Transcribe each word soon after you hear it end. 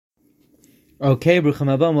Okay, Brucham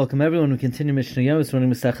Haba, welcome everyone. We continue Mishnah Yom. It's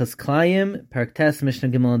running Mesachas Klayim, Parak Tes, Mishnah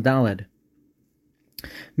Gimel and Daled.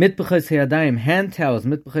 Mitbechos Hayadayim, hand towels,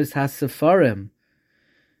 Mitbechos HaSefarim,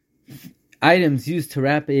 items used to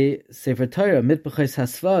wrap a Sefer Torah, Mitbechos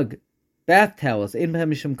HaSvag, bath towels, Ein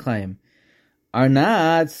Behem Mishum Klayim, are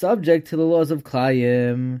not subject to the laws of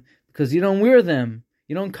Klayim, because you don't wear them,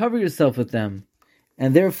 you don't cover yourself with them,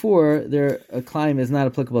 and therefore their Klayim is not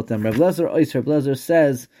applicable to them. Rav Lezer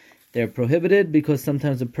says they're prohibited because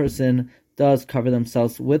sometimes a person does cover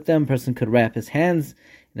themselves with them. A person could wrap his hands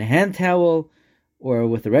in a hand towel or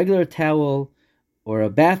with a regular towel or a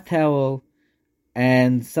bath towel,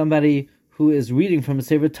 and somebody who is reading from a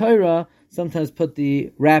Sefer Torah sometimes put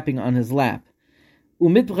the wrapping on his lap.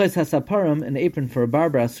 Umitbechos hasaparim, an apron for a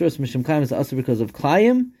barber, asuros mishum klayim, is also because of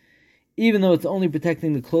klayim. Even though it's only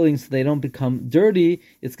protecting the clothing so they don't become dirty,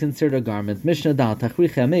 it's considered a garment. Mishnah Dal,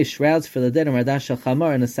 Tachrich HaMei, shrouds for the dead, and Mardash Shel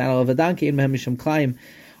Chamar, and a saddle of a donkey, in Behem Mishum Klayim,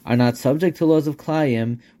 are not subject to laws of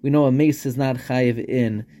Klayim. We know a mace is not chayiv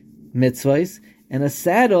in mitzvahs, and a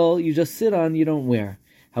saddle you just sit on, you don't wear.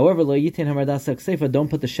 However, Lo Yitin HaMardas HaKseifa, don't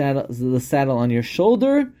put the saddle on your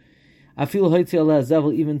shoulder, Afil Hoitzi Allah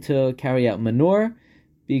Zevel, even to carry out manure,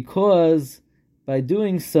 because by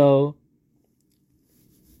doing so,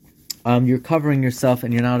 you're covering yourself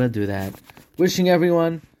and you're not allowed to do that. Wishing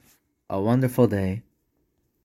everyone a wonderful day.